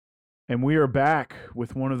and we are back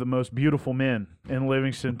with one of the most beautiful men in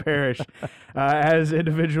Livingston Parish. As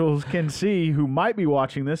individuals can see who might be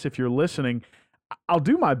watching this, if you're listening, I'll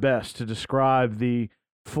do my best to describe the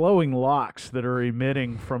flowing locks that are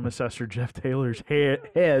emitting from Assessor Jeff Taylor's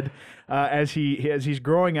head as he's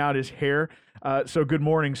growing out his hair. So good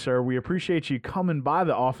morning, sir. We appreciate you coming by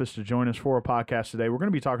the office to join us for a podcast today. We're going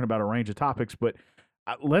to be talking about a range of topics, but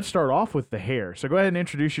let's start off with the hair. So go ahead and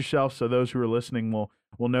introduce yourself so those who are listening will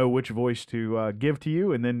know which voice to give to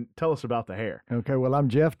you, and then tell us about the hair. Okay, well, I'm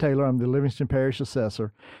Jeff Taylor. I'm the Livingston Parish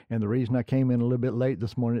Assessor, and the reason I came in a little bit late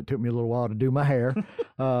this morning, it took me a little while to do my hair.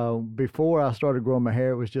 Before I started growing my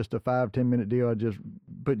hair, it was just a 5-10 minute deal. I just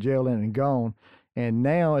put gel in and gone. And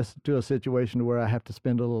now it's to a situation where I have to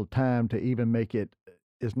spend a little time to even make it,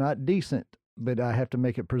 it's not decent, but I have to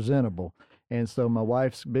make it presentable. And so my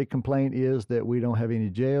wife's big complaint is that we don't have any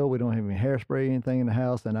gel, we don't have any hairspray, anything in the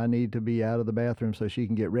house, and I need to be out of the bathroom so she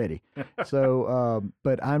can get ready. So,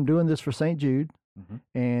 but I'm doing this for St. Jude,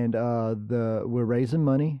 and we're raising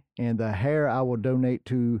money, and the hair I will donate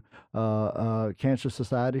to Cancer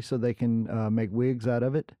Society so they can make wigs out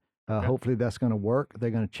of it. Hopefully that's going to work.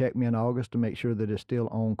 They're going to check me in August to make sure that it's still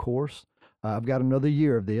on course. I've got another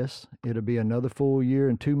year of this. It'll be another full year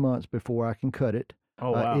and 2 months before I can cut it.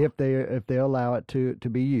 Oh, wow. If they allow it to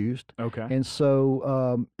be used. Okay. And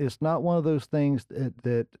so it's not one of those things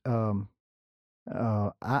that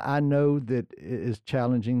I know that it is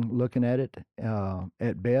challenging looking at it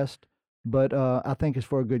at best, but I think it's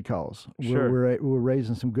for a good cause. Sure. We're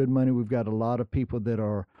raising some good money. We've got a lot of people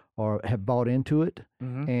that have bought into it,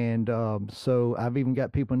 and so I've even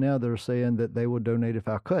got people now that are saying that they will donate if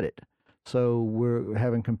I cut it. So we're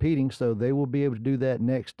having competing, so they will be able to do that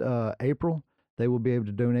next April. They will be able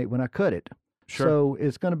to donate when I cut it. Sure. So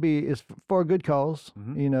it's for a good cause.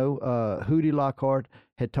 You know, Hootie Lockhart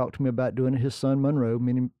had talked to me about doing it. His son Monroe,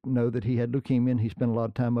 many know that he had leukemia, and he spent a lot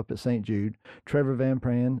of time up at St. Jude. Trevor Van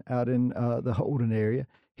Pran out in the Holden area,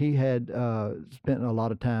 he had spent a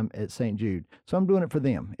lot of time at St. Jude. So I'm doing it for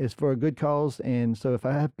them. It's for a good cause, and so if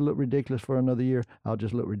I have to look ridiculous for another year, I'll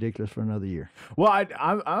just look ridiculous for another year. Well,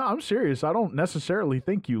 I'm serious. I don't necessarily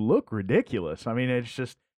think you look ridiculous. I mean,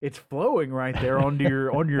 it's flowing right there onto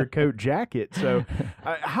your coat jacket. So,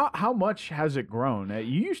 how much has it grown? You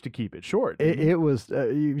used to keep it short. It was,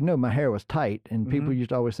 my hair was tight, and people used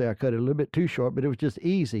to always say I cut it a little bit too short, but it was just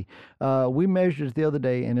easy. We measured it the other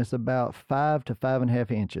day, and it's about 5 to 5.5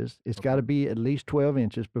 inches. It's got to be at least 12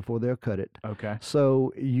 inches before they'll cut it. Okay.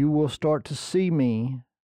 So you will start to see me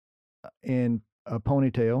in a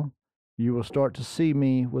ponytail. You will start to see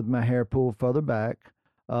me with my hair pulled further back.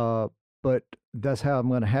 But that's how I'm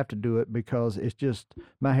going to have to do it because it's just,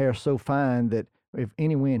 my hair is so fine that if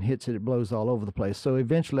any wind hits it, it blows all over the place. So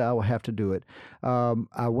eventually I will have to do it.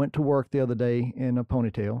 I went to work the other day in a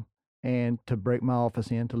ponytail and to break my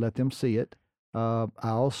office in to let them see it. I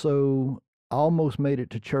also almost made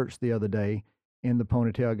it to church the other day in the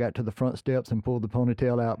ponytail. I got to the front steps and pulled the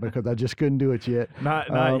ponytail out because I just couldn't do it yet. Not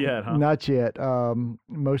yet, huh? Not yet.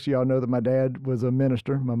 Most of y'all know that my dad was a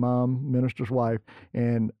minister, my mom, minister's wife,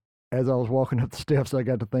 and as I was walking up the steps, I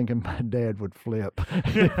got to thinking my dad would flip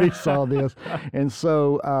if he saw this. And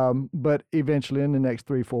so, but eventually in the next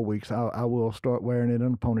 3-4 weeks, I will start wearing it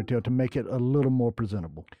in a ponytail to make it a little more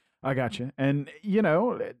presentable. I got you. And,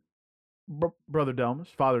 Brother Delmas,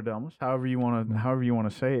 Father Delmas, however you want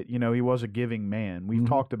to say it, he was a giving man. We've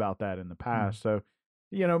talked about that in the past. So,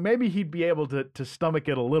 maybe he'd be able to stomach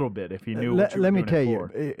it a little bit if he knew what you were doing it for. Let me tell you,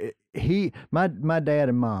 my dad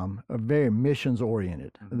and mom are very missions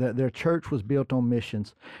oriented. Their church was built on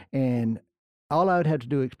missions, and all I would have to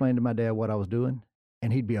do is explain to my dad what I was doing,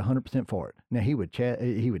 and he'd be 100% for it. Now he would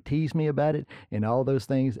tease me about it and all those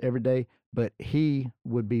things every day, but he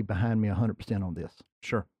would be behind me 100% on this.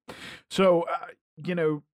 Sure. So,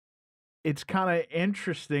 it's kind of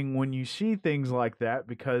interesting when you see things like that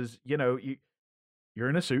because you're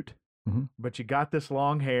in a suit, but you got this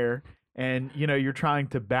long hair, and you're trying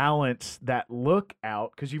to balance that look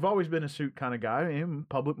out because you've always been a suit kind of guy. And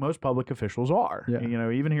most public officials are,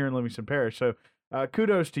 even here in Livingston Parish. So,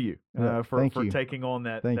 kudos to you for taking on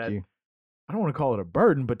that. Thank you. I don't want to call it a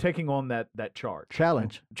burden, but taking on that charge.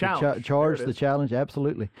 Challenge. The challenge,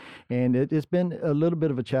 absolutely. And it's been a little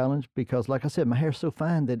bit of a challenge because, like I said, my hair's so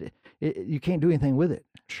fine that you can't do anything with it.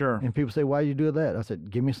 Sure. And people say, why you do that? I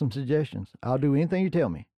said, give me some suggestions. I'll do anything you tell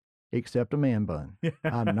me except a man bun.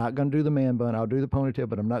 I'm not going to do the man bun. I'll do the ponytail,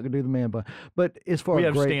 but I'm not going to do the man bun. But as far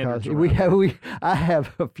as great cause, I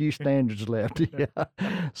have a few standards left. Yeah.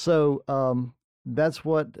 So that's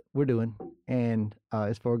what we're doing, and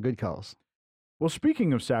it's for a good cause. Well,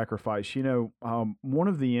 speaking of sacrifice, one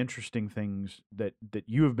of the interesting things that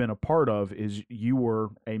you have been a part of is you were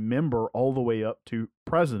a member all the way up to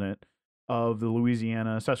president of the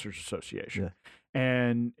Louisiana Assessors Association. Yeah.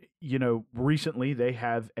 And, recently they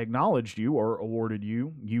have acknowledged you or awarded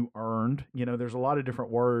you. You earned, there's a lot of different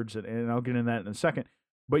words, and I'll get into that in a second,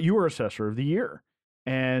 but you were Assessor of the Year.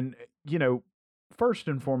 And, first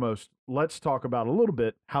and foremost, let's talk about a little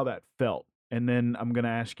bit how that felt. And then I'm going to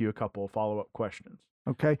ask you a couple of follow-up questions.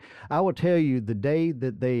 Okay. I will tell you the day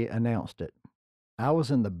that they announced it, I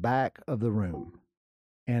was in the back of the room,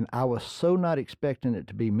 and I was so not expecting it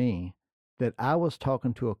to be me that I was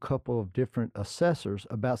talking to a couple of different assessors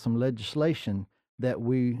about some legislation that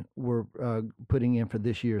we were putting in for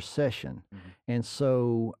this year's session. Mm-hmm. And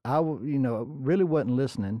so I, really wasn't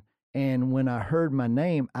listening. And when I heard my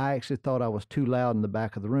name, I actually thought I was too loud in the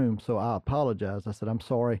back of the room. So I apologized. I said, I'm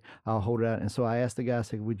sorry, I'll hold it out. And so I asked the guy, I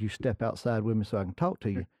said, would you step outside with me so I can talk to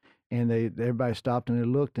you? And everybody stopped and they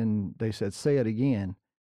looked and they said, say it again.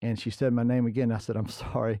 And she said my name again. I said, I'm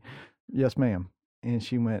sorry. Yes, ma'am. And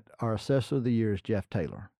she went, our Assessor of the Year is Jeff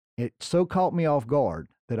Taylor. It so caught me off guard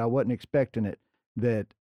that I wasn't expecting it, that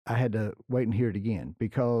I had to wait and hear it again,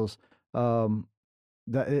 because that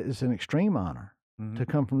it's an extreme honor to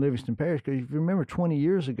come from Livingston Parish. Because if you remember 20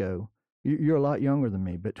 years ago, you're a lot younger than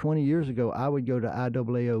me, but 20 years ago, I would go to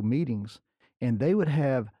IAAO meetings and they would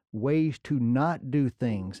have ways to not do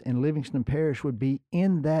things, and Livingston Parish would be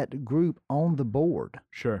in that group on the board.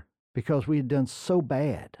 Sure. Because we had done so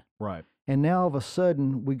bad. Right. And now all of a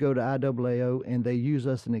sudden we go to IAAO and they use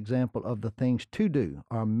us an example of the things to do,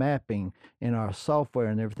 our mapping and our software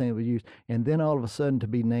and everything that we use. And then all of a sudden to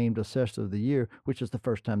be named Assessor of the Year, which is the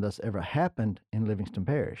first time that's ever happened in Livingston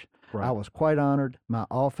Parish. Right. I was quite honored. My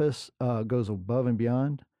office goes above and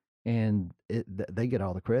beyond, and they get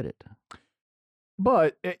all the credit.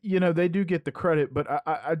 But, they do get the credit, but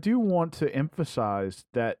I do want to emphasize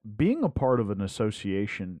that being a part of an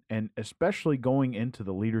association, and especially going into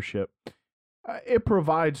the leadership, it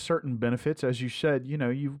provides certain benefits. As you said,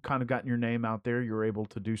 you've kind of gotten your name out there. You're able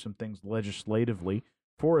to do some things legislatively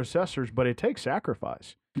for assessors, but it takes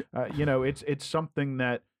sacrifice. It's something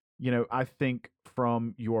that, I think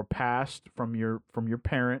from your past, from your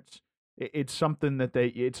parents, it's something that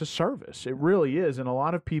it's a service. It really is. And a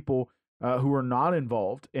lot of people who are not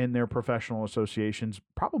involved in their professional associations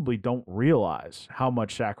probably don't realize how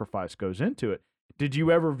much sacrifice goes into it. Did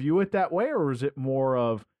you ever view it that way, or is it more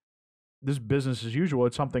of this business as usual?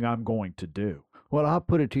 It's something I'm going to do. Well, I'll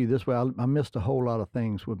put it to you this way. I missed a whole lot of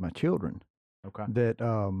things with my children. Okay. That,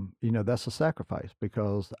 that's a sacrifice,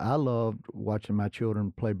 because I loved watching my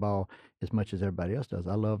children play ball as much as everybody else does.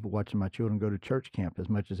 I loved watching my children go to church camp as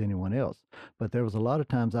much as anyone else. But there was a lot of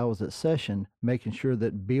times I was at session making sure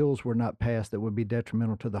that bills were not passed that would be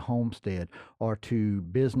detrimental to the homestead or to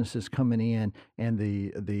businesses coming in, and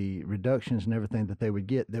the reductions and everything that they would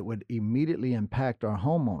get that would immediately impact our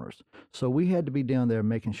homeowners. So we had to be down there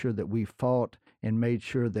making sure that we fought and made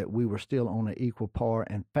sure that we were still on an equal par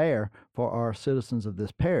and fair for our citizens of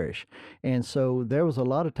this parish. And so there was a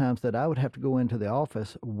lot of times that I would have to go into the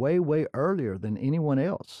office way, way earlier than anyone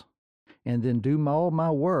else, and then do all my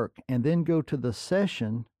work, and then go to the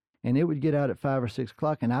session, and it would get out at 5 or 6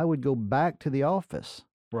 o'clock, and I would go back to the office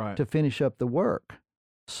to finish up the work.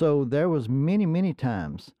 So there was many, many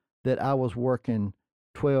times that I was working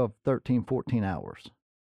 12, 13, 14 hours.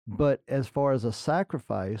 But as far as a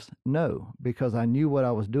sacrifice, no, because I knew what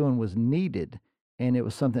I was doing was needed, and it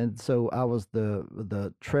was something. So I was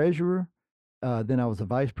the treasurer, then I was the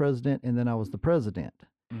vice president, and then I was the president.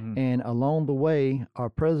 Mm-hmm. And along the way, our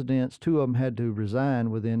presidents, 2 of them had to resign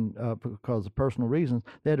within, because of personal reasons,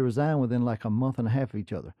 they had to resign within like a month and a half of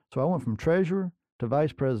each other. So I went from treasurer to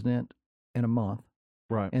vice president in a month.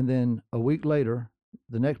 Right. And then a week later,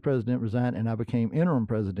 the next president resigned, and I became interim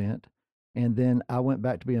president. And then I went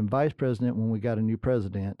back to being vice president when we got a new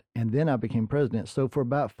president, and then I became president. So for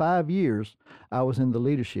about 5 years, I was in the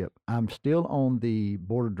leadership. I'm still on the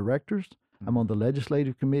board of directors. I'm on the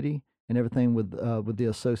legislative committee and everything with the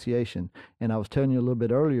association. And I was telling you a little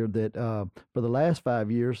bit earlier that for the last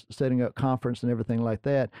 5 years, setting up conference and everything like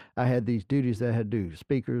that, I had these duties that I had to do,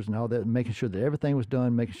 speakers and all that, making sure that everything was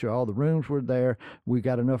done, making sure all the rooms were there. We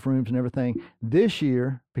got enough rooms and everything. This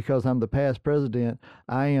year, because I'm the past president,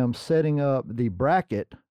 I am setting up the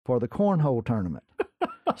bracket for the cornhole tournament.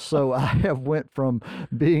 So I have went from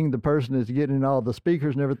being the person that's getting all the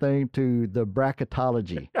speakers and everything to the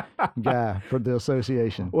bracketology guy for the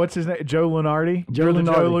association. What's his name? Joe Lunardi? Joe You're the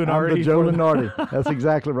Lunardi. Joe Lunardi. I'm the Joe for the- Lunardi. That's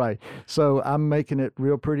exactly right. So I'm making it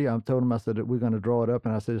real pretty. I told him, I said, that we're going to draw it up.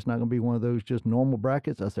 And I said, it's not going to be one of those just normal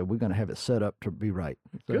brackets. I said, we're going to have it set up to be right.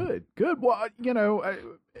 So, Good, good. Well,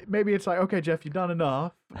 maybe it's like, okay, Jeff, you've done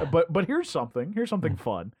enough, but here's something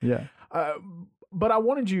fun. yeah. But I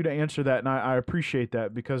wanted you to answer that, and I appreciate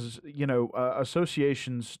that because,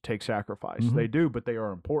 associations take sacrifice. Mhm. They do, but they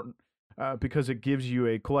are important because it gives you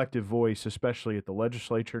a collective voice, especially at the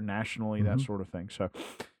legislature, nationally, that Mhm. sort of thing. So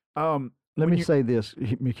Let me say this,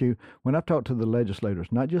 McHugh. When I've talked to the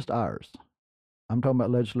legislators, not just ours, I'm talking about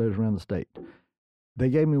legislators around the state, they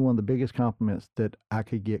gave me one of the biggest compliments that I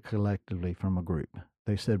could get collectively from a group.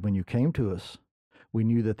 They said, when you came to us, we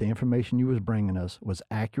knew that the information you was bringing us was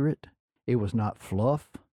accurate. It was not fluff.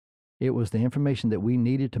 It was the information that we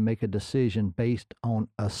needed to make a decision based on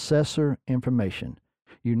assessor information.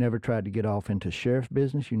 You never tried to get off into sheriff's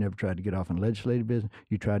business. You never tried to get off in legislative business.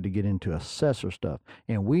 You tried to get into assessor stuff.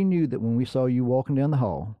 And we knew that when we saw you walking down the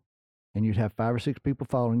hall and you'd have 5 or 6 people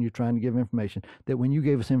following you trying to give information, that when you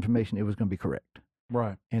gave us information, it was going to be correct.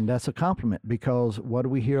 right. And that's a compliment because what do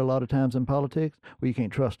we hear a lot of times in politics? Well, you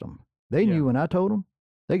can't trust them. They Yeah. knew when I told them,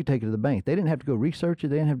 they could take it to the bank. They didn't have to go research it.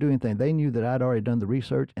 They didn't have to do anything. They knew that I'd already done the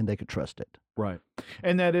research and they could trust it. Right.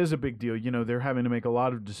 And that is a big deal. They're having to make a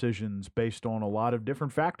lot of decisions based on a lot of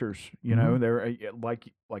different factors. They're like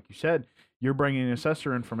you said, you're bringing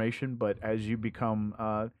assessor information, but as you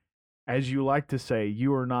become, as you like to say,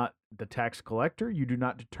 you are not the tax collector. You do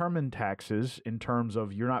not determine taxes in terms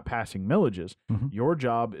of you're not passing millages. Mhm. Your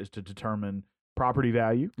job is to determine property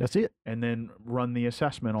value That's it. and then run the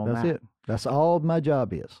assessment on That's that. it. That's all my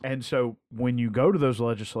job is. And so when you go to those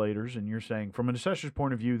legislators and you're saying, from an assessor's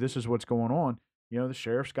point of view, this is what's going on, the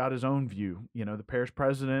sheriff's got his own view. The parish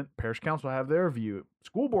president, parish council have their view.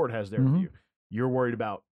 School board has their Mhm. view. You're worried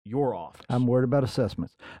about your office. I'm worried about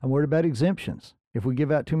assessments. I'm worried about exemptions. If we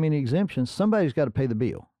give out too many exemptions, somebody's got to pay the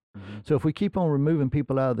bill. Mhm. So if we keep on removing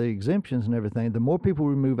people out of the exemptions and everything, the more people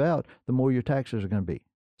we move out, the more your taxes are going to be.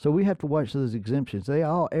 So we have to watch those exemptions.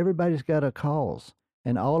 Everybody's got a cause,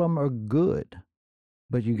 and all of them are good.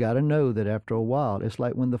 But you got to know that after a while, it's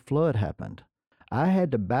like when the flood happened. I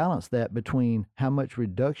had to balance that between how much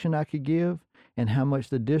reduction I could give and how much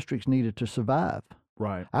the districts needed to survive.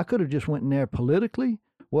 Right. I could have just went in there politically.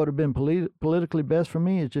 What would have been politically best for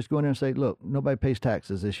me is just go in there and say, look, nobody pays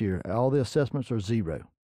taxes this year. All the assessments are zero.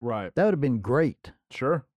 Right. That would have been great.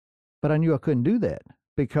 Sure. But I knew I couldn't do that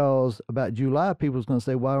because about July, people was going to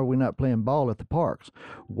say, why are we not playing ball at the parks?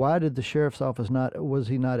 Why did the sheriff's office was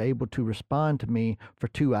he not able to respond to me for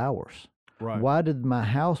 2 hours? Right. Why did my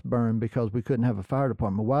house burn because we couldn't have a fire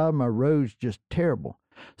department? Why are my roads just terrible?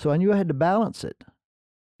 So I knew I had to balance it.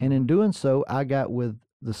 And in doing so, I got with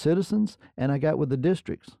the citizens and I got with the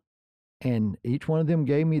districts. And each one of them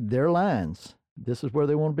gave me their lines. This is where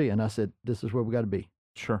they want to be. And I said, this is where we got to be.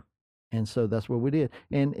 Sure. And so that's what we did.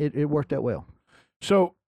 And it worked out well.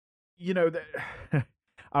 So,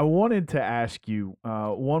 I wanted to ask you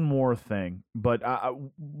one more thing, but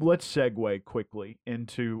let's segue quickly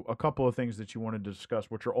into a couple of things that you wanted to discuss,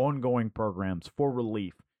 which are ongoing programs for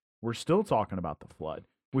relief. We're still talking about the flood,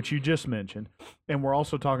 which you just mentioned, and we're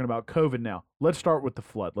also talking about COVID now. Let's start with the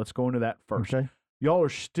flood. Let's go into that first. Okay. Y'all are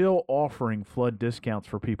still offering flood discounts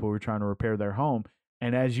for people who are trying to repair their home.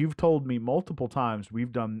 And as you've told me multiple times,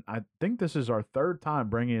 I think this is our 3rd time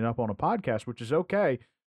bringing it up on a podcast, which is okay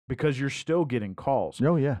because you're still getting calls.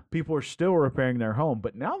 Oh, yeah. People are still repairing their home,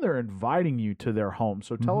 but now they're inviting you to their home.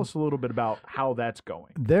 So tell us a little bit about how that's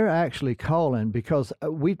going. They're actually calling because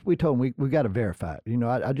we told them we got to verify it.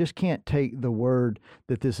 I just can't take the word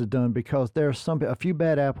that this is done because there's a few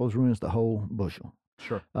bad apples ruins the whole bushel.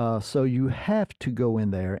 Sure. So you have to go in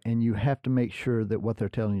there and you have to make sure that what they're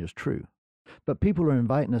telling you is true. But people are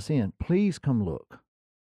inviting us in. Please come look.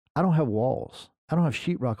 I don't have walls. I don't have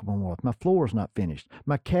sheetrock up on walls. My floor is not finished.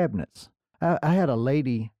 My cabinets. I had a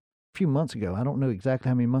lady a few months ago. I don't know exactly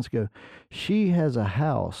how many months ago. She has a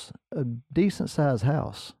house, a decent sized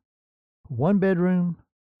house. 1 bedroom,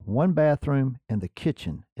 1 bathroom, and the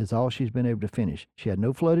kitchen is all she's been able to finish. She had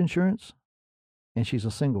no flood insurance, and she's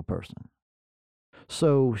a single person.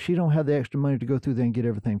 So she don't have the extra money to go through there and get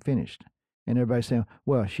everything finished. And everybody's saying,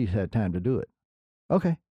 well, she's had time to do it.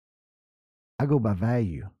 Okay. I go by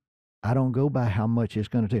value. I don't go by how much it's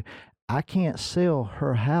going to take. I can't sell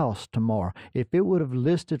her house tomorrow. If it would have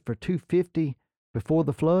listed for $250 before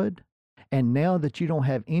the flood, and now that you don't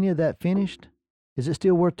have any of that finished, is it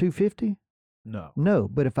still worth $250? No. No.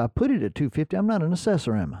 But if I put it at $250, I'm not an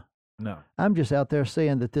assessor, am I? No. I'm just out there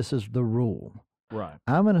saying that this is the rule. Right.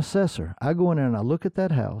 I'm an assessor. I go in there and I look at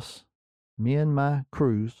that house. Me and my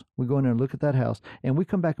crews, we go in there and look at that house, and we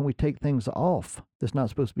come back and we take things off that's not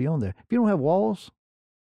supposed to be on there. If you don't have walls,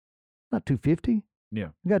 not $250. Yeah.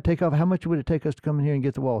 You got to take off. How much would it take us to come in here and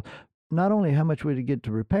get the walls? Not only how much would it get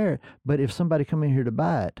to repair it, but if somebody come in here to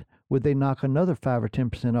buy it, would they knock another 5 or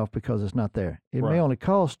 10% off because it's not there? It may only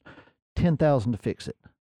cost $10,000 to fix it,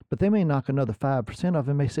 but they may knock another 5% off.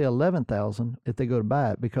 It may say $11,000 if they go to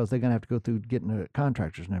buy it because they're going to have to go through getting the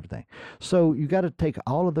contractors and everything. So you got to take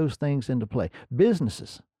all of those things into play.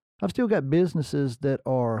 Businesses. I've still got businesses that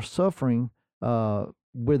are suffering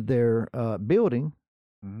with their building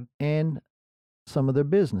and some of their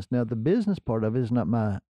business. Now, the business part of it is not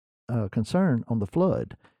my concern on the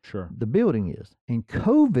flood. Sure. The building is. In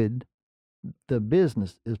COVID, the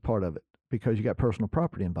business is part of it because you got personal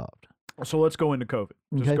property involved. So let's go into COVID.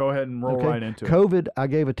 Just go ahead and roll right into it. COVID, I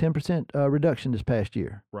gave a 10% reduction this past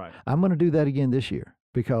year. Right. I'm going to do that again this year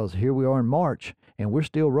because here we are in March and we're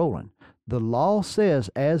still rolling. The law says,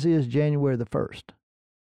 as is January the 1st,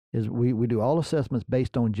 is we do all assessments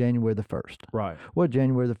based on January the 1st. Right. Well,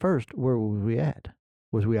 January the 1st, where was we at?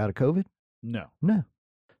 Was we out of COVID? No. No.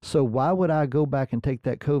 So why would I go back and take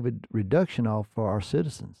that COVID reduction off for our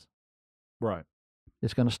citizens? Right.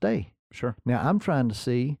 It's going to stay. Sure. Now, I'm trying to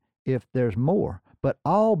see if there's more, but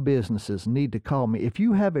all businesses need to call me. If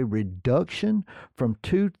you have a reduction from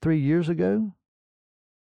 2-3 years ago,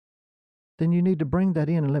 then you need to bring that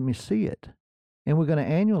in and let me see it. And we're going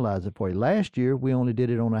to annualize it for you. Last year, we only did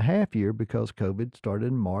it on a half year because COVID started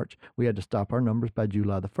in March. We had to stop our numbers by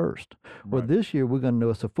July the 1st. Right. Well, this year, we're going to know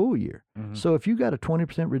it's a full year. So if you got a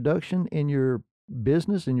 20% reduction in your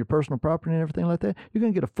business and your personal property and everything like that, you're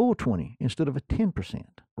going to get a full 20 instead of a 10%.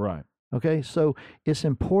 Right. Okay, so it's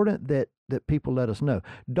important that people let us know.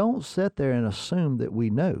 Don't sit there and assume that we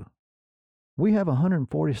know. We have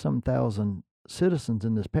 140-some thousand citizens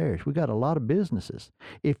in this parish. We got a lot of businesses.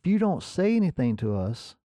 If you don't say anything to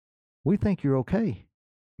us, we think you're okay.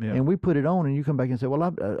 Yeah. And we put it on and you come back and say, well,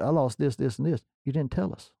 I lost this, this, and this. You didn't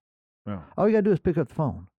tell us. Yeah. All you got to do is pick up the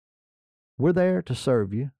phone. We're there to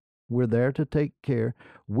serve you. We're there to take care.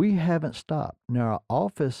 We haven't stopped. Now, our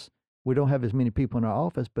office, we don't have as many people in our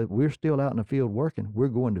office, but we're still out in the field working. We're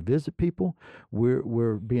going to visit people.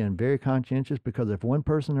 We're being very conscientious because if one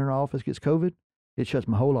person in our office gets COVID, it shuts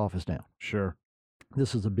my whole office down. Sure.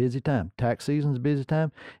 This is a busy time. Tax season is a busy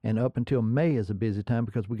time, and up until May is a busy time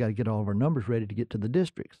because we got to get all of our numbers ready to get to the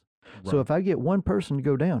districts. Right. So if I get one person to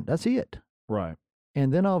go down, that's it. Right.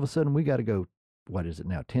 And then all of a sudden we got to go, what is it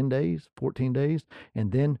now, 10 days, 14 days?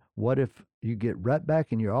 And then what if you get right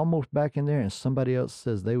back and you're almost back in there and somebody else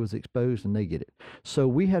says they was exposed and they get it? So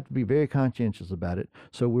we have to be very conscientious about it.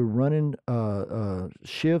 So we're running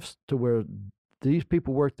shifts to where these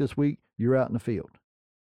people work this week, you're out in the field.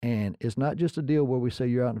 And it's not just a deal where we say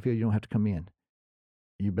you're out in the field, you don't have to come in.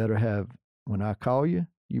 You better have, when I call you,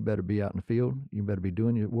 you better be out in the field. You better be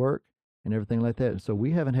doing your work and everything like that. And so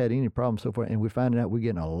we haven't had any problems so far, and we're finding out we're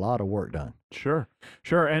getting a lot of work done. Sure.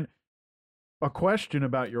 Sure. And a question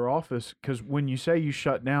about your office, because when you say you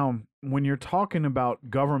shut down, when you're talking about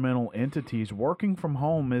governmental entities, working from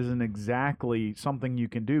home isn't exactly something you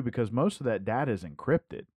can do because most of that data is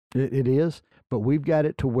encrypted. It is, but we've got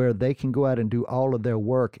it to where they can go out and do all of their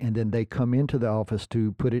work, and then they come into the office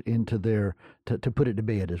to put it into their, to put it to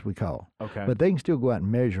bed, as we call. Okay. But they can still go out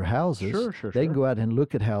and measure houses. Sure. They can go out and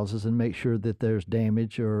look at houses and make sure that there's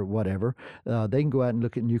damage or whatever. They can go out and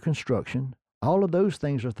look at new construction. All of those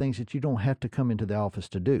things are things that you don't have to come into the office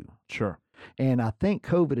to do. Sure. And I think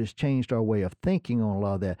COVID has changed our way of thinking on a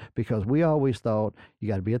lot of that because we always thought you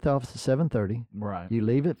got to be at the office at 7:30. Right. You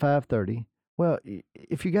leave at 5:30. Well,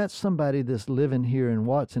 if you got somebody that's living here in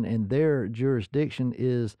Watson and their jurisdiction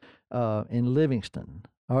is in Livingston,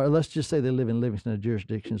 or let's just say they live in Livingston, the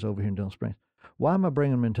jurisdiction is over here in Dillon Springs, why am I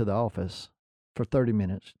bringing them into the office for 30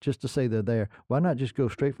 minutes just to say they're there? Why not just go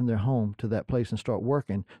straight from their home to that place and start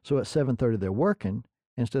working? So at 7:30 they're working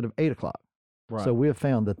instead of 8 o'clock. Right. So we have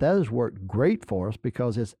found that has worked great for us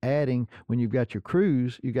because it's adding, when you've got your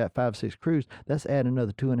crews, you got 5-6 crews, that's adding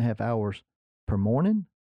another 2.5 hours per morning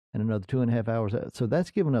and another 2.5 hours. So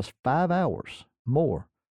that's given us 5 hours more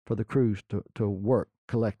for the crews to work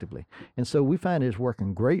collectively. And so we find it's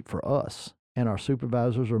working great for us, and our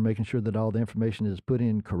supervisors are making sure that all the information is put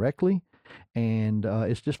in correctly, and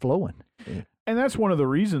it's just flowing. And that's one of the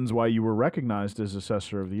reasons why you were recognized as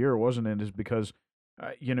Assessor of the Year, wasn't it? Is because,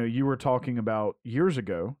 you were talking about years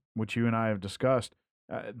ago, which you and I have discussed,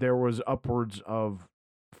 there was upwards of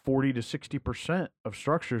 40 to 60% of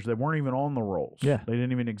structures that weren't even on the rolls. Yeah. They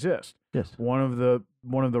didn't even exist. Yes. One of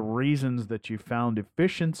the reasons that you found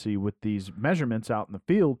efficiency with these measurements out in the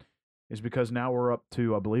field is because now we're up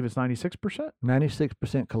to, I believe it's 96%.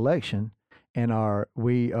 96% collection, and on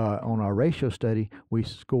our ratio study, we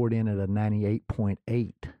scored in at a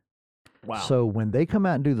 98.8. Wow. So when they come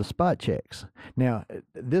out and do the spot checks, now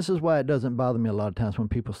this is why it doesn't bother me a lot of times when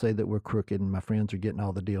people say that we're crooked and my friends are getting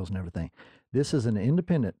all the deals and everything. This is an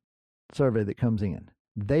independent survey that comes in.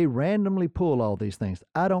 They randomly pull all these things.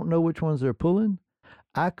 I don't know which ones they're pulling.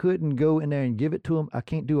 I couldn't go in there and give it to them. I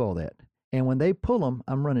can't do all that. And when they pull them,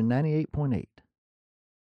 I'm running 98.8.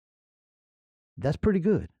 That's pretty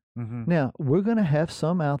good. Mm-hmm. Now, we're going to have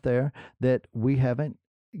some out there that we haven't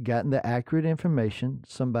gotten the accurate information.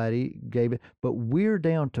 Somebody gave it, but we're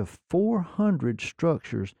down to 400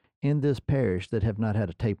 structures in this parish that have not had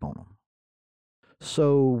a tape on them.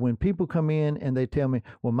 So when people come in and they tell me,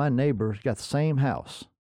 well, my neighbor's got the same house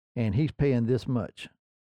and he's paying this much.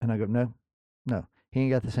 And I go, no, he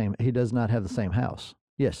ain't got the same. He does not have the same house.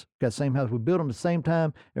 Yes, got the same house. We built them at the same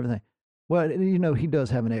time, everything. Well, he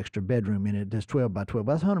does have an extra bedroom in it that's 12 by 12.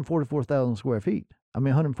 That's 144,000 square feet.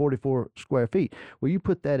 144 square feet. Well, you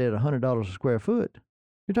put that at $100 a square foot,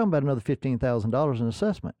 you're talking about another $15,000 in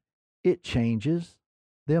assessment. It changes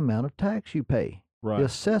the amount of tax you pay. Right. The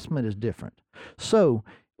assessment is different. So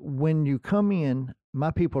when you come in,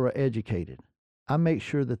 my people are educated. I make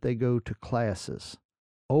sure that they go to classes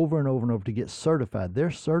over and over and over to get certified.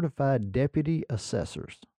 They're certified deputy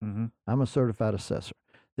assessors. Mm-hmm. I'm a certified assessor.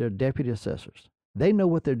 They're deputy assessors. They know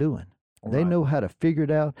what they're doing. Right. They know how to figure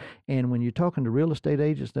it out. And when you're talking to real estate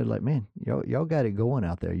agents, they're like, man, y'all got it going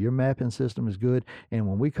out there. Your mapping system is good. And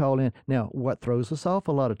when we call in, now what throws us off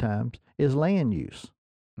a lot of times is land use.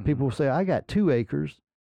 Mm-hmm. People will say, I got 2 acres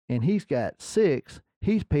and he's got 6.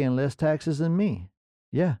 He's paying less taxes than me.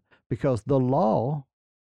 Yeah, because the law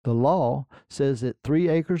says that 3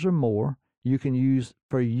 acres or more you can use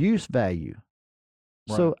for use value.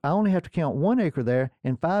 Right. So I only have to count 1 acre there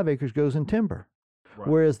and 5 acres goes in timber. Right.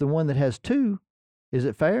 Whereas the one that has 2, is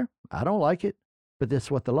it fair? I don't like it, but that's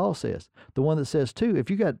what the law says. The one that says 2, if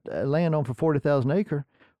you got land on for 40,000 acre,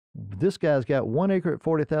 this guy's got 1 acre at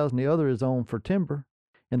 40,000, the other is on for timber,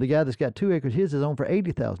 and the guy that's got 2 acres, his is on for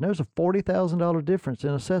 80,000. There's a $40,000 difference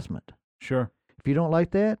in assessment. Sure. If you don't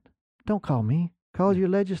like that, don't call me. Call your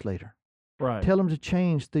legislator. Right. Tell them to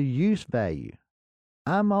change the use value.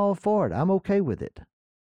 I'm all for it. I'm okay with it,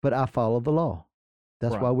 but I follow the law.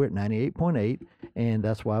 That's right. Why we're at 98.8, and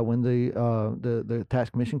that's why when the tax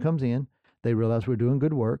commission comes in, they realize we're doing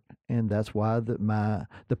good work, and that's why the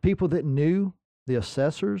people that knew, the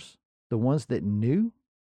assessors, the ones that knew,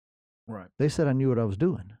 right, they said I knew what I was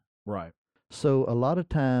doing. Right. So a lot of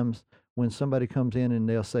times when somebody comes in and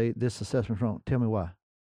they'll say this assessment's wrong, tell me why.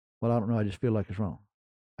 Well, I don't know. I just feel like it's wrong.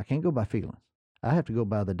 I can't go by feelings. I have to go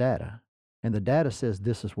by the data, and the data says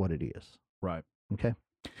this is what it is. Right. Okay.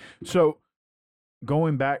 So,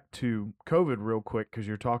 going back to COVID real quick, because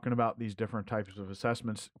you're talking about these different types of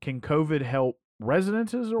assessments, can COVID help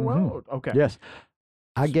residences as well? Mm-hmm. Okay. Yes.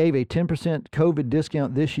 I gave a 10% COVID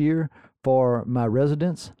discount this year for my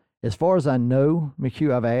residents. As far as I know,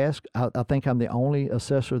 McHugh, I've asked, I think I'm the only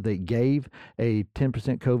assessor that gave a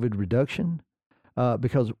 10% COVID reduction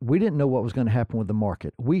because we didn't know what was going to happen with the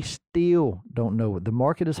market. We still don't know. The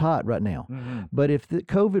market is hot right now. Mm-hmm. But if the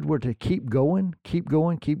COVID were to keep going, people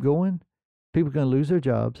are going to lose their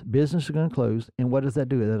jobs, businesses are going to close, and what does that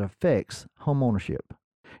do? That affects home ownership.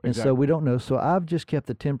 Exactly. And so we don't know. So I've just kept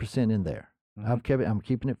the 10% in there. Mm-hmm. I'm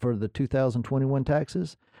keeping it for the 2021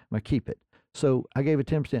 taxes. I'm going to keep it. So I gave it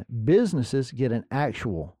 10%. Businesses get an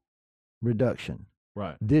actual reduction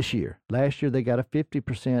right this year. Last year they got a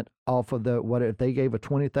 50% off of if they gave a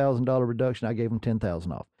 $20,000 reduction, I gave them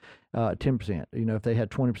 $10,000 off. 10%. If they had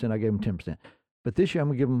 20%, I gave them 10%. But this year I'm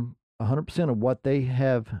going to give them 100% of what they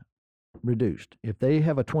have reduced. If they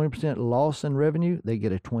have a 20% loss in revenue, they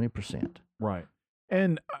get a 20%. Right.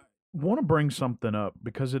 And I want to bring something up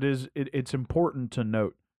because it's important to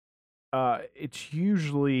note. It's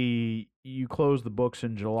usually you close the books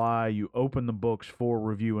in July, you open the books for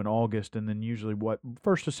review in August, and then usually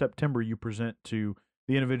 1st of September you present to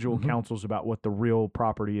the individual mm-hmm. councils about what the real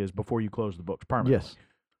property is before you close the books permanently. Yes.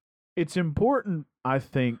 It's important, I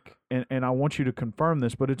think, and I want you to confirm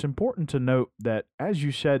this, but it's important to note that, as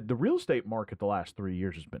you said, the real estate market the last 3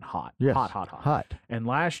 years has been hot. Yes. Hot. And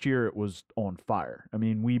last year it was on fire. I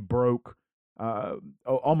mean, we broke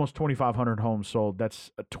almost 2,500 homes sold.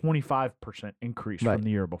 That's a 25% increase from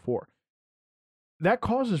the year before. that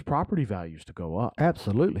causes property values to go up.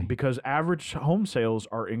 Absolutely. Because average home sales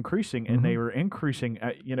are increasing, and they are increasing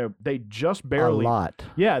at, they just barely a lot.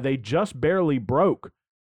 Yeah, they just barely broke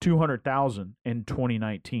 200,000 in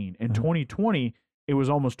 2019. In 2020, it was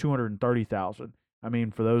almost 230,000. I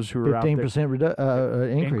mean, for those who are out there,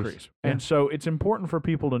 15% increase. Yeah. And so it's important for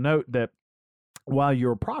people to note that while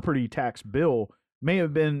your property tax bill might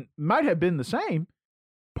have been the same,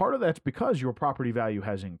 part of that's because your property value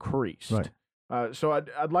has increased. Right. So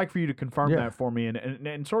I'd like for you to confirm that for me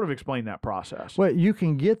and sort of explain that process. Well, you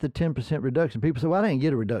can get the 10% reduction. People say, well, I didn't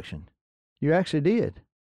get a reduction. You actually did.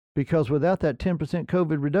 Because without that 10%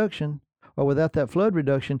 COVID reduction or without that flood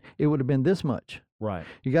reduction, it would have been this much. Right.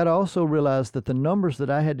 You got to also realize that the numbers that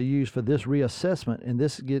I had to use for this reassessment, and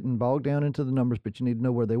this is getting bogged down into the numbers, but you need to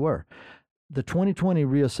know where they were. The 2020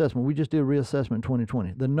 reassessment, we just did a reassessment in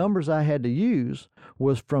 2020. The numbers I had to use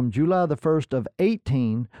was from July the 1st of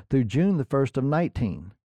 18 through June the 1st of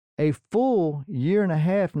 19. A full year and a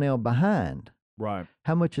half now behind. Right.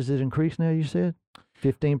 How much has it increased now, you said?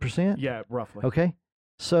 15%? Yeah, roughly. Okay.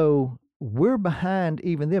 So we're behind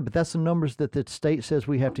even there, but that's the numbers that the state says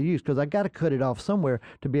we have to use because I got to cut it off somewhere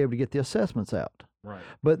to be able to get the assessments out. Right.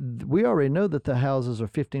 But we already know that the houses are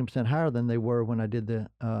 15% higher than they were when I did the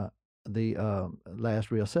last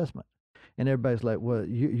reassessment. And everybody's like, well,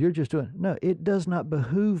 you're just doing it. No, it does not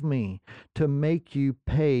behoove me to make you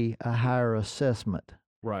pay a higher assessment.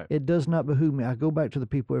 Right. It does not behoove me. I go back to the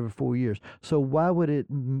people every 4 years. So why would it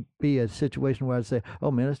be a situation where I'd say,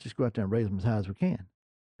 oh, man, let's just go out there and raise them as high as we can?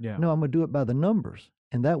 Yeah. No, I'm going to do it by the numbers.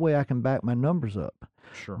 And that way I can back my numbers up.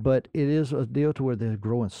 Sure. But it is a deal to where they're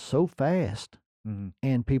growing so fast. Mm-hmm.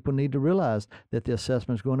 And people need to realize that the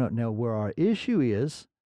assessment's going up. Now, where our issue is,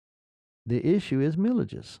 the issue is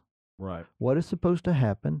millages. Right. What is supposed to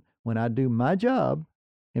happen when I do my job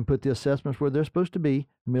and put the assessments where they're supposed to be?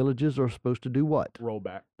 Millages are supposed to do what? Roll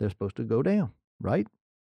back. They're supposed to go down, right?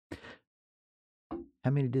 How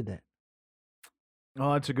many did that?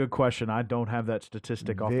 Oh, that's a good question. I don't have that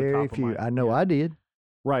statistic off the Very top few. of my I know I did.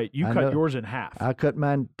 Right. You cut yours in half. I cut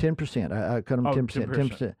mine 10%. I cut them 10%,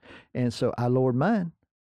 10%. And so I lowered mine.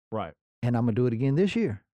 Right. And I'm going to do it again this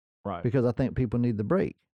year. Right. Because I think people need the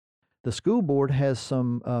break. The school board has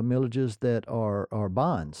some millages that are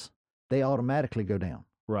bonds. They automatically go down.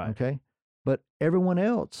 Right. Okay. But everyone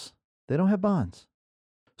else, they don't have bonds.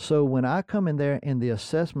 So when I come in there and the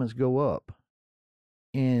assessments go up,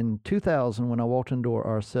 in 2000, when I walked in the door,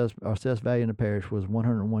 our assessed value in the parish was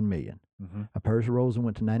 101 million. Mm-hmm. Our parish rose and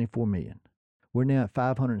went to 94 million. We're now at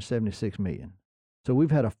 576 million. So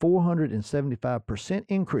we've had a 475%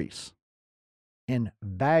 increase in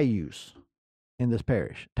values in this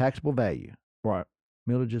parish, taxable value. Right.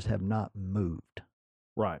 Millages have not moved.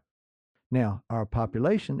 Right. Now, our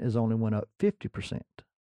population has only went up 50%.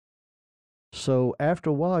 So after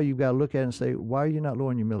a while, you've got to look at it and say, why are you not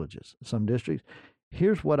lowering your millages? Some districts.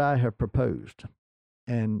 Here's what I have proposed.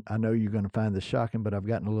 And I know you're going to find this shocking, but I've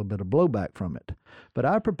gotten a little bit of blowback from it. But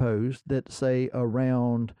I proposed that, say,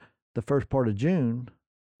 around the first part of June,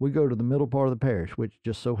 we go to the middle part of the parish, which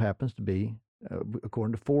just so happens to be,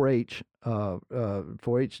 according to 4-H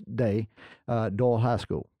day, Doyle High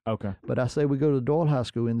School. Okay. But I say we go to Doyle High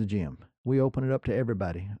School in the gym. We open it up to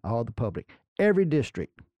everybody, all the public. Every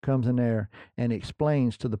district comes in there and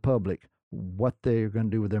explains to the public what they're going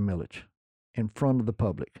to do with their millage in front of the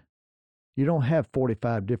public. You don't have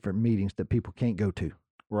 45 different meetings that people can't go to.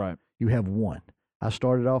 Right. You have one. I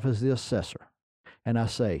started off as the assessor, and I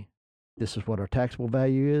say, this is what our taxable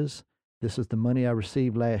value is. This is the money I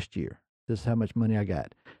received last year. This is how much money I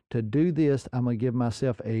got. To do this, I'm going to give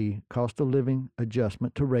myself a cost of living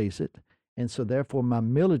adjustment to raise it. And so therefore my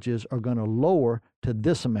millages are going to lower to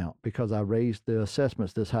this amount because I raised the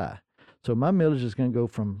assessments this high. So my millage is going to go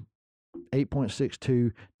from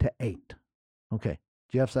 8.62 to 8. Okay,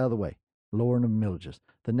 Jeff's out of the way, lowering the millages.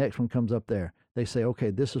 The next one comes up there. They say,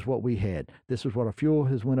 okay, this is what we had. This is what our fuel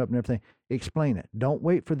has went up and everything. Explain it. Don't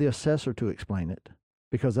wait for the assessor to explain it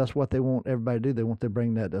because that's what they want everybody to do. They want to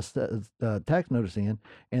bring that tax notice in,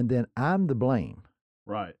 and then I'm the blame.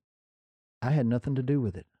 Right. I had nothing to do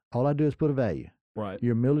with it. All I do is put a value. Right.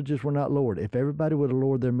 Your millages were not lowered. If everybody would have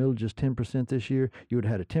lowered their millages 10% this year, you would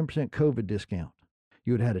have had a 10% COVID discount.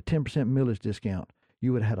 You would have had a 10% millage discount.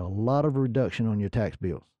 You would have had a lot of reduction on your tax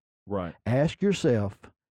bills. Right. Ask yourself,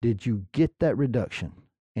 did you get that reduction?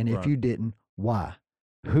 And if you didn't, why?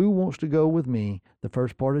 Who wants to go with me the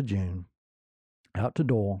first part of June out to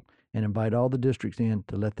Doyle and invite all the districts in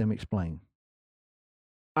to let them explain?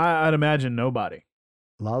 I'd imagine nobody.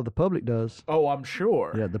 A lot of the public does. Oh, I'm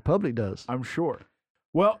sure. Yeah, the public does. I'm sure.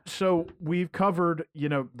 Well, so we've covered,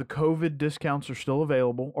 the COVID discounts are still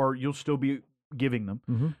available, or you'll still be giving them.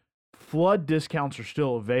 Mm-hmm. Flood discounts are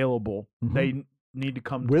still available. Mm-hmm. They need to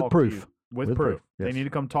come With talk proof. to you. With proof. Yes. They need to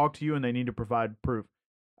come talk to you, and they need to provide proof.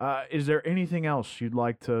 Is there anything else you'd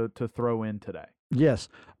like to throw in today? Yes.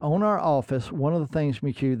 On our office, one of the things,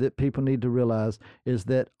 McHugh, that people need to realize is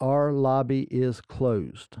that our lobby is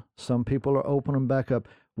closed. Some people are opening back up.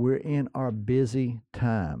 We're in our busy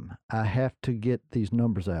time. I have to get these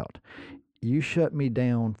numbers out. You shut me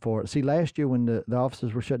down last year when the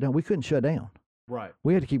offices were shut down, we couldn't shut down. Right.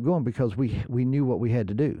 We had to keep going because we knew what we had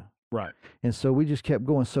to do. Right. And so we just kept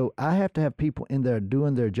going. So I have to have people in there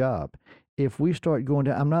doing their job. If we start going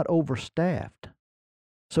down, I'm not overstaffed.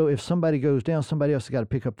 So if somebody goes down, somebody else has got to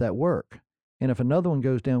pick up that work. And if another one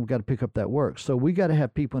goes down, we've got to pick up that work. So we got to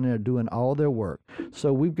have people in there doing all their work.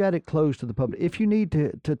 So we've got it closed to the public. If you need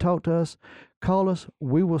to talk to us, call us.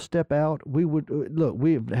 We will step out. We would look.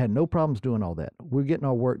 We've had no problems doing all that. We're getting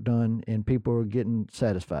our work done, and people are getting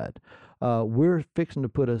satisfied. We're fixing to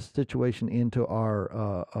put a situation into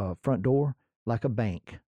our front door like a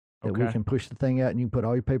bank that we can push the thing out, and you can put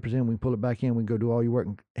all your papers in. We can pull it back in. We can go do all your work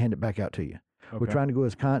and hand it back out to you. Okay. We're trying to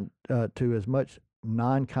go to as much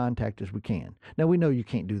non-contact as we can. Now, we know you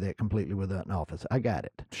can't do that completely without an office. I got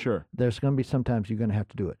it. Sure. There's going to be sometimes you're going to have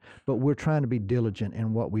to do it, but we're trying to be diligent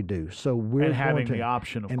in what we do. So we're having the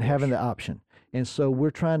option, of course. Having the option. And so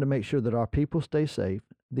we're trying to make sure that our people stay safe.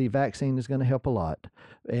 The vaccine is going to help a lot,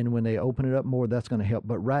 and when they open it up more, that's going to help.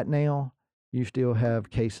 But right now, you still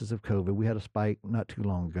have cases of COVID. We had a spike not too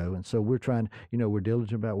long ago, and so we're trying. We're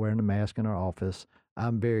diligent about wearing a mask in our office.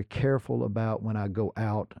 I'm very careful about when I go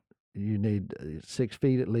out. You need 6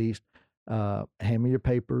 feet at least. Hand me your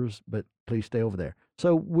papers, but please stay over there.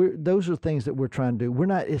 So those are things that we're trying to do.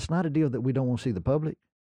 It's not a deal that we don't want to see the public.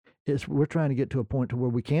 We're trying to get to a point to where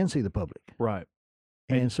we can see the public. Right.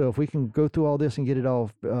 And so if we can go through all this and get it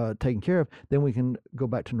all taken care of, then we can go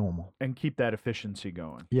back to normal. And keep that efficiency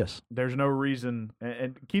going. Yes. There's no reason,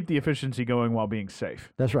 and keep the efficiency going while being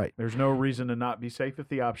safe. That's right. There's no reason to not be safe if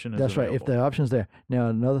the option is That's available. right, if the option's there. Now,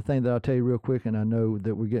 another thing that I'll tell you real quick, and I know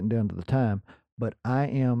that we're getting down to the time, but I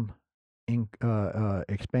am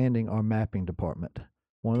expanding our mapping department.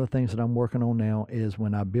 One of the things that I'm working on now is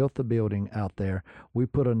when I built the building out there, we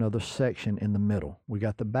put another section in the middle. We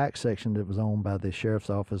got the back section that was owned by the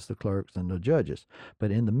sheriff's office, the clerks, and the judges.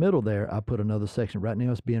 But in the middle there, I put another section. Right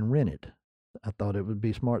now it's being rented. I thought it would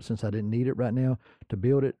be smart, since I didn't need it right now, to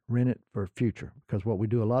build it, rent it for future. Because what we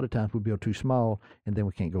do a lot of times, we build too small and then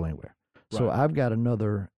we can't go anywhere. Right. So I've got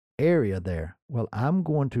another area there. Well, I'm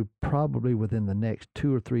going to probably within the next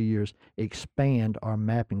 2 or 3 years expand our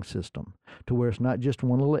mapping system to where it's not just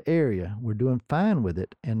one little area. We're doing fine with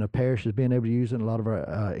it, and the parish is being able to use it. A lot of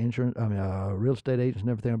our real estate agents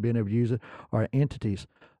and everything are being able to use it, our entities.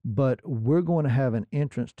 But we're going to have an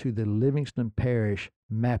entrance to the Livingston Parish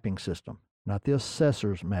mapping system, not the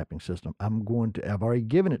assessor's mapping system. I've already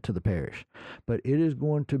given it to the parish, but it is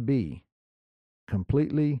going to be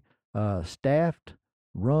completely staffed,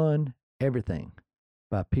 run, everything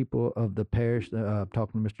by people of the parish.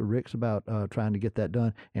 Talking to Mr. Ricks about trying to get that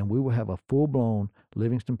done, and we will have a full-blown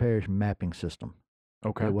Livingston Parish mapping system.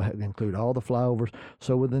 Okay. It will include all the flyovers.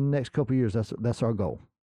 So within the next couple of years, that's our goal.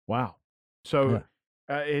 Wow. So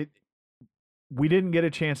we didn't get a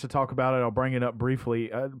chance to talk about it. I'll bring it up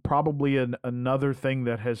briefly. Probably another thing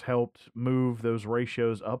that has helped move those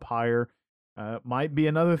ratios up higher might be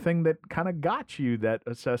another thing that kind of got you that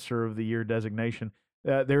Assessor of the Year designation.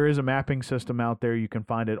 There is a mapping system out there. You can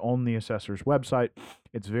find it on the assessor's website.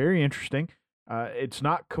 It's very interesting. It's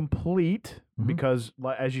not complete because,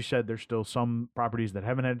 as you said, there's still some properties that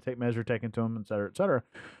haven't had to take measure taken to them, et cetera, et cetera.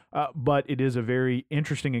 But it is a very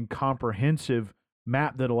interesting and comprehensive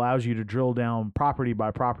map that allows you to drill down property by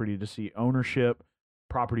property to see ownership,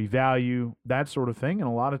 property value, that sort of thing. And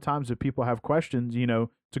a lot of times if people have questions,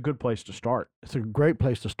 it's a good place to start. It's a great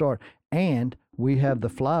place to start. And we have the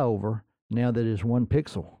flyover now that is 1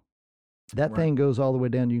 pixel. That thing goes all the way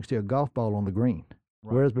down. You can see a golf ball on the green.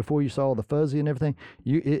 Right. Whereas before you saw the fuzzy and everything,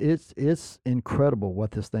 it's incredible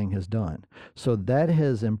what this thing has done. So that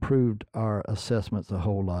has improved our assessments a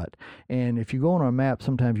whole lot. And if you go on our map,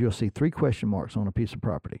 sometimes you'll see 3 question marks on a piece of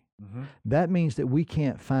property. Mm-hmm. That means that we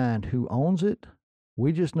can't find who owns it.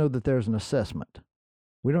 We just know that there's an assessment.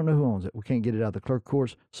 We don't know who owns it. We can't get it out of the clerk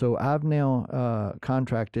courts. So I've now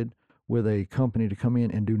contracted with a company to come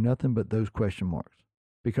in and do nothing but those question marks.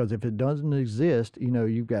 Because if it doesn't exist,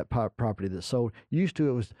 you've got property that's sold. Used to,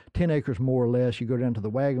 it was 10 acres more or less. You go down to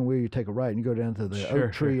the wagon wheel, you take a right, and you go down to the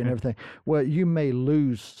oak tree and everything. Well, you may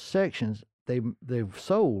lose sections they've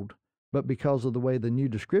sold, but because of the way the new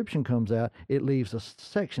description comes out, it leaves a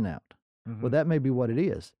section out. Mm-hmm. Well, that may be what it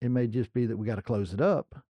is. It may just be that we got to close it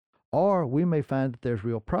up, or we may find that there's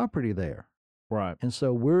real property there. Right. And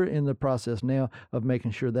so we're in the process now of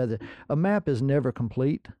making sure that a map is never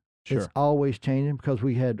complete. Sure. It's always changing, because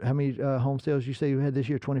we had, how many home sales you say you had this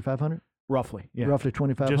year? 2,500? Roughly. Yeah. Roughly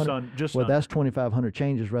 2,500. Well, that's 2,500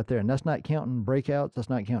 changes right there, and that's not counting breakouts. That's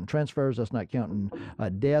not counting transfers. That's not counting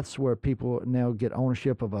deaths, where people now get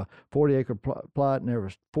ownership of a 40-acre plot, and there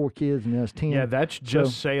was 4 kids, and there's 10. Yeah, that's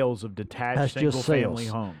just sales of detached single-family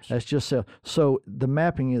homes. That's just sales. So the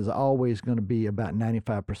mapping is always going to be about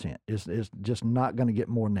 95%. It's just not going to get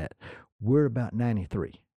more than that. We're about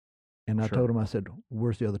 93, and I told them, I said,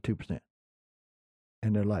 "Where's the other 2%?"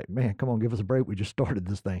 And they're like, "Man, come on, give us a break. We just started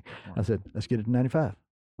this thing." Right. I said, "Let's get it to 95.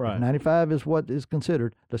 Right. If 95 is what is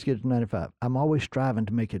considered, let's get it to 95. I'm always striving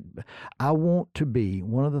to make it. I want to be,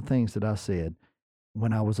 one of the things that I said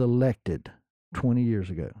when I was elected 20 years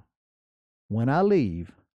ago, when I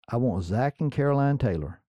leave, I want Zach and Caroline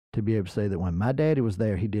Taylor to be able to say that when my daddy was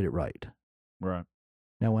there, he did it right. Right.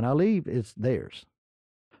 Now, when I leave, it's theirs.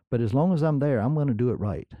 But as long as I'm there, I'm going to do it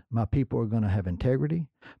right. My people are going to have integrity.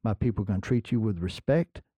 My people are going to treat you with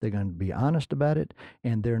respect. They're going to be honest about it.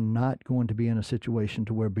 And they're not going to be in a situation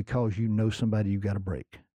to where, because you know somebody, you got a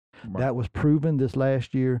break. Right. That was proven this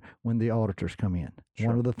last year when the auditors come in. Sure.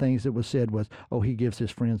 One of the things that was said was, "Oh, he gives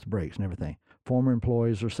his friends breaks and everything." Former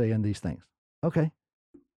employees are saying these things. Okay,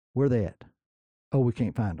 where are they at? "Oh, we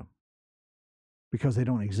can't find them." Because they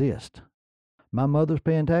don't exist. My mother's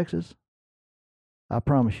paying taxes. I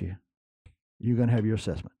promise you, you're going to have your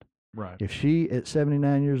assessment. Right. If she, at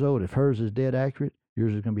 79 years old, if hers is dead accurate,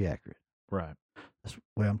 yours is going to be accurate. Right. That's the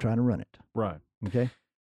way I'm trying to run it. Right. Okay.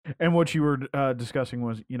 And what you were discussing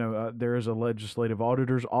was, there is a legislative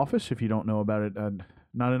auditor's office. If you don't know about it,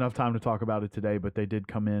 not enough time to talk about it today, but they did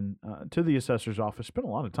come in to the assessor's office, spent a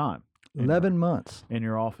lot of time. 11 months. In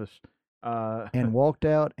your office. And walked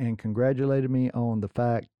out and congratulated me on the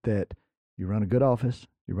fact that you run a good office,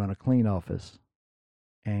 you run a clean office,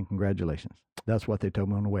 and congratulations. That's what they told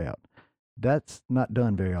me on the way out. That's not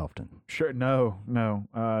done very often. Sure. No.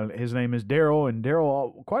 His name is Daryl, and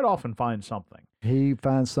Daryl quite often finds something. He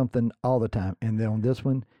finds something all the time. And then on this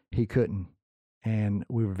one, he couldn't. And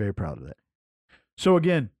we were very proud of that. So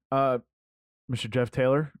again, Mr. Jeff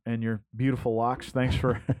Taylor and your beautiful locks, thanks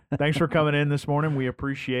for coming in this morning. We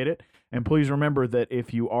appreciate it. And please remember that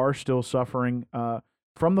if you are still suffering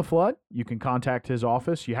from the flood, you can contact his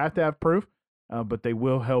office. You have to have proof. But they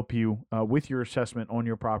will help you with your assessment on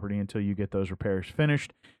your property until you get those repairs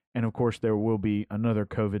finished. And, of course, there will be another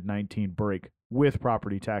COVID-19 break with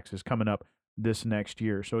property taxes coming up this next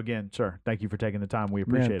year. So, again, sir, thank you for taking the time. We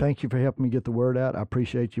appreciate it. Thank you for helping me get the word out. I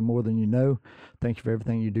appreciate you more than you know. Thank you for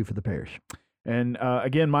everything you do for the parish. And,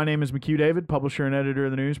 again, my name is McHugh David, publisher and editor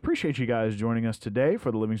of the news. Appreciate you guys joining us today for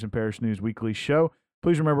the Livingston Parish News Weekly Show.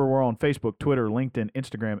 Please remember we're on Facebook, Twitter, LinkedIn,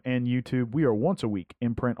 Instagram, and YouTube. We are once a week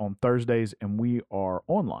in print on Thursdays, and we are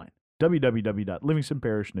online,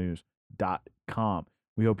 www.livingstonparishnews.com.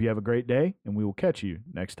 We hope you have a great day, and we will catch you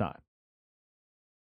next time.